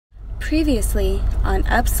Previously on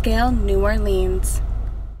Upscale New Orleans.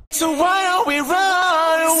 So why don't we run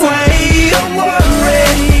away? Don't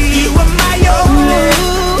worry, you are my own.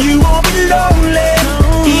 You won't be lonely,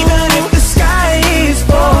 even if the sky is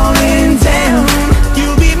falling down.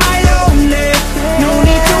 You'll be my only, no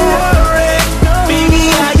need to worry.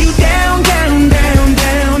 Baby, are you down, down, down,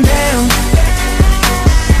 down, down?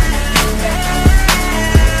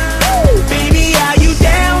 Baby, are you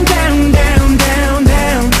down, down, down, down,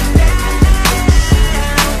 down?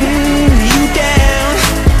 You down,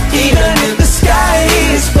 even if the sky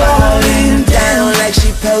is falling down like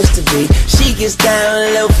she supposed to be. She gets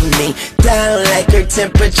down low for me, down like her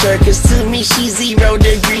temperature, cause to me she's 0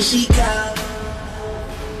 degrees. She cold.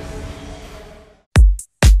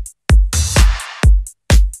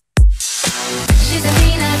 She's a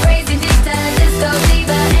mean, crazy disco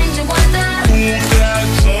diva, and you wonder Who's that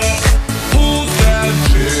chick? Who's that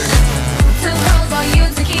chick? too cold for you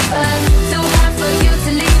to keep her, too hot for you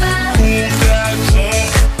to leave her. Who's that chick?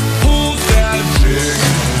 Who's that chick?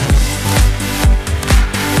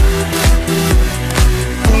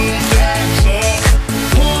 Who's that chick?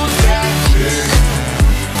 Who's that chick?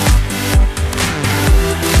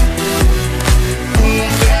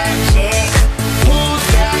 Who's that chick? Who's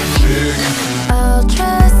that chick?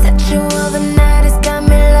 Ultra sexual, the night has got me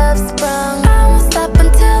love sprung. I won't stop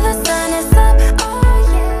until the sun is up. Oh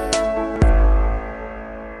yeah.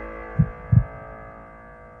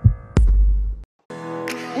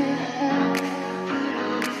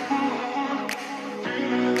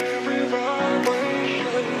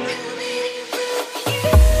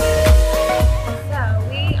 So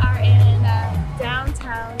we are in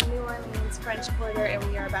downtown New Orleans, French Quarter, and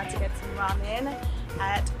we are about to get some ramen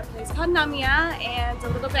at a place called Namia. And a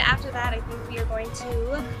little bit after that, I think we are going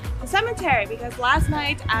to the cemetery, because last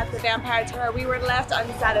night at the Vampire Tour we were left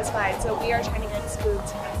unsatisfied. So we are trying to get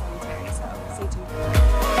spooked at the cemetery. So stay tuned.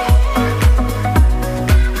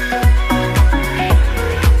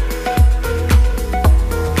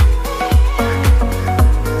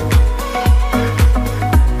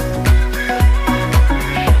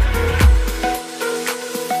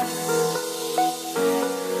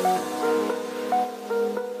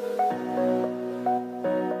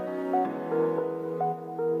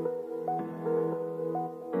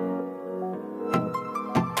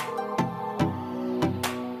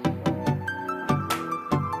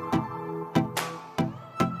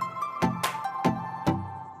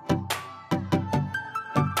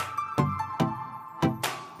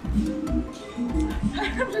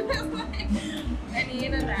 I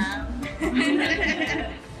need a nap.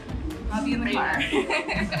 I'll be in the car.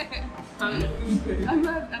 I'm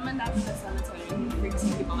a nap in the cemetery and freak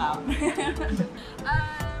some people out.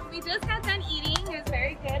 We just got done eating. It was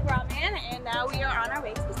very good ramen, and now we are on our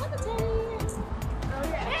way to the cemetery.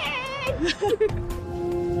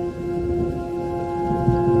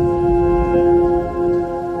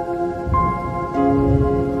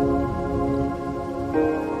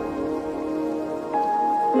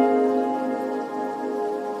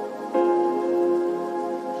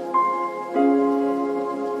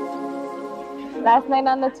 Last night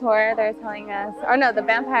on the tour, they're telling us, or no, the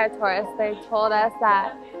Vampire Tourists, they told us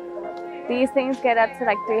that these things get up to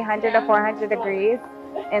like 300 to 400 degrees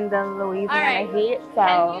in the Louisiana heat,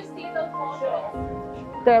 so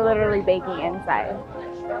they're literally baking inside.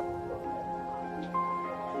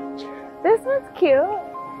 This one's cute.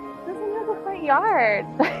 This one has a front yard.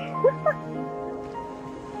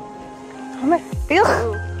 Oh my, ew.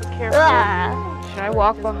 Be careful. Should I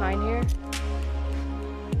walk behind here?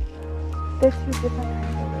 There's two different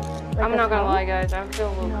kinds of it. Like I'm a not gonna tongue? lie, guys. I feel a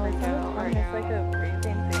little No, it's creeped out right it's now. like a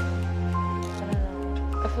breathing thing. I don't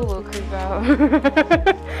know. I feel a little creeped out.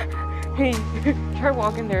 Hey, try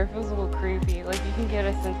walking there. It feels a little creepy. Like you can get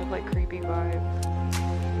a sense of like creepy vibes.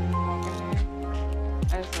 Walking there.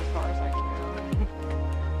 That's as far as I can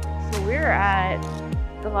go. So we're at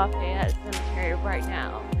the Lafayette Cemetery right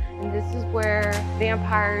now, and this is where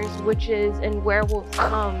vampires, witches, and werewolves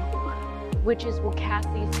come. Witches will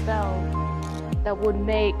cast these spells that would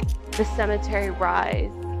make the cemetery rise.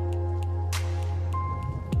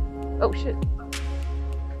 Oh shit.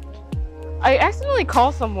 I accidentally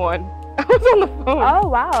called someone. I was on the phone. Oh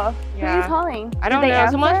wow. Who are Yeah. you calling? I don't Did they know.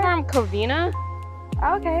 Someone answer? from Covina.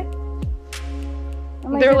 Oh, okay.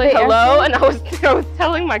 I'm They're did like, they hello, answer? and I was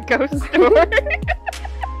telling my ghost story.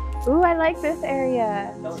 Ooh, I like this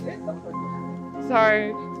area. Sorry.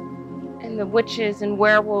 And the witches and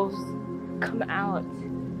werewolves come out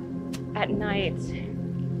at night.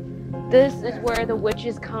 This is where the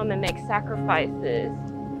witches come and make sacrifices.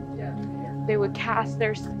 They would cast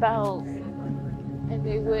their spells, and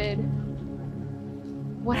they would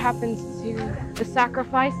what happens to the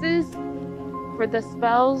sacrifices for the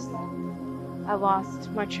spells. I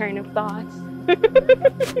lost my train of thought.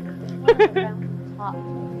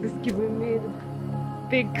 It's giving me the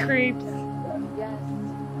big creeps. Yes.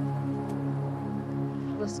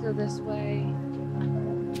 Let's go this way.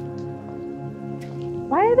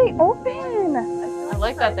 Why are they open? I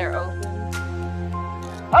like that they're open.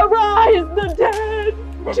 Arise, the dead!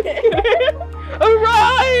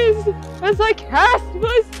 Arise as I cast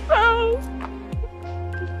my spell!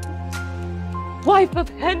 Wife of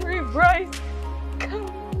Henry Bryce, come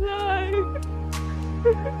alive!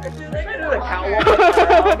 Dude,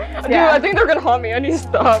 I think they're gonna haunt me. I need to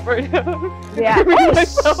stop right now. Yeah. Oh,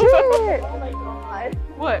 shit! Oh my god.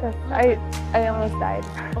 What? I almost died.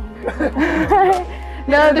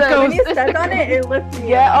 No, the When ghost. you stepped on it, it lifted me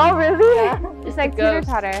Yeah, up. oh really? Yeah. It's like ghost.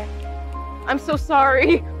 teeter-totter. I'm so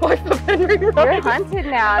sorry. Wife of Henry You're Bryce. hunted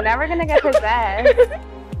now. Now we're gonna get possessed.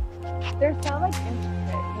 They're so like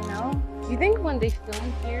intricate, you know? Do you think when they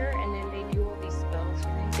film here and then they do all these spells, you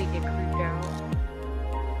think they get creeped out?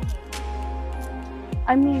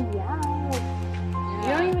 I mean, yeah. You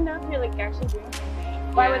don't even know if you're like actually doing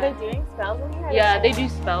something. Why were they doing spells in here? Yeah, they do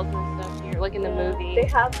spells and stuff here, like in the movie. They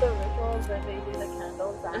have the rituals where they do the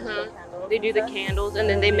candles, the actual candles. They do the candles and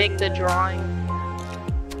then they make the drawing.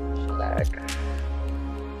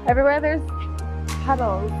 Everywhere there's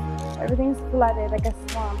puddles. Everything's flooded like a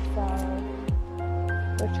swamp, so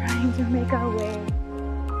we're trying to make our way.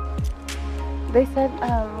 They said,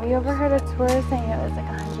 we overheard a tourist saying it was like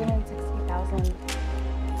 160,000.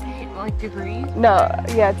 Like degrees? No,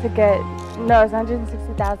 yeah, it's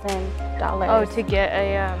 $160,000. Oh, to get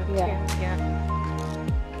a Yeah.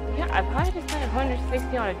 Yeah, I probably just spent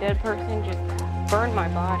 160 on a dead person, just burn my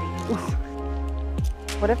body.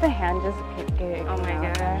 What if a hand just get Oh my out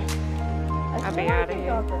god. there? I'll be out of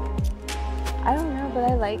here. I don't know, but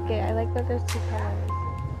I like it. I like that there's two colors.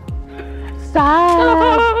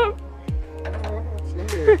 Stop!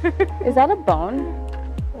 Is that a bone?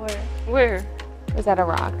 Where? Is that a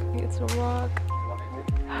rock? It's a rock.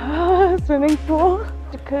 Swimming pool,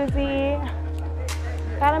 jacuzzi.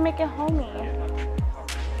 Gotta make it homey.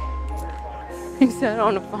 He said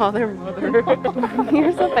on a father, mother.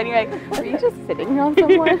 You're so funny. Like, are you just sitting on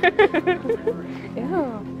someone?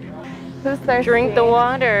 Ew. Who's thirsty? Drink the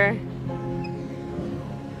water.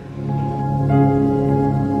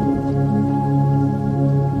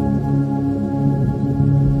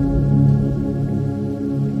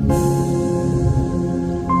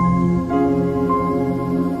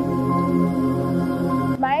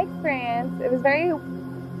 My experience, it was very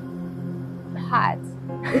hot.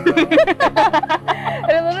 And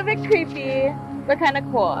a little bit creepy, but kind of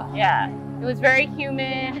cool. Yeah, it was very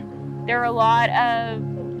humid. There were a lot of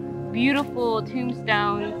beautiful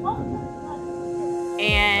tombstones,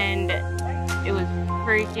 and it was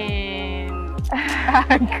freaking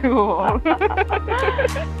cool.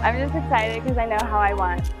 I'm just excited because I know how I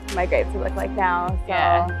want my grave to look like now. So.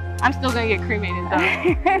 Yeah. I'm still gonna get cremated though.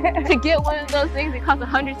 To get one of those things, it costs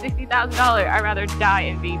 $160,000. I'd rather die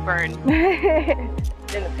and be burned than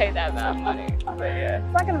to pay that amount of money. But yeah.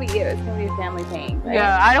 It's not gonna be you. It's gonna be your family paying. Right?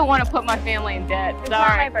 Yeah, I don't want to put my family in debt. It's not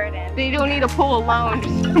my Sorry. burden. They don't need to pull a loan.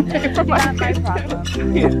 Just pay for It's not my problem.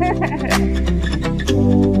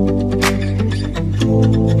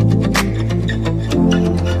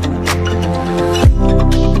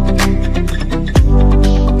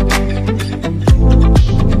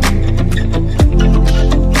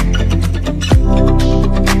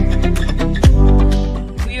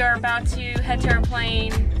 We are about to head to our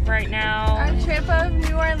plane right now. Our trip of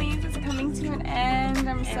New Orleans is coming to an end.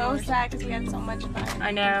 I'm so sad because we had so much fun. I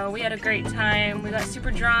know, we had a great time. We got super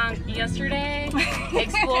drunk yesterday,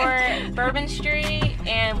 explored Bourbon Street,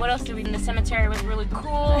 and what else did we do? The cemetery was really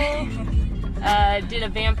cool. Did a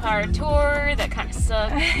vampire tour that kind of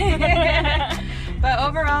sucked. But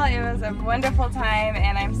overall, it was a wonderful time,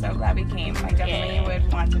 and I'm so glad we came. I definitely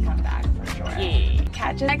would want to come back for sure. Yeah.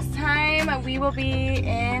 Catch us next time. We will be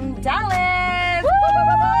in Dallas.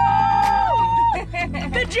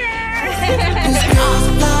 The cheers! Girls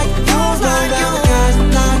like you, guys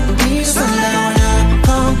like me, so now when I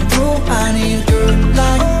come through, I need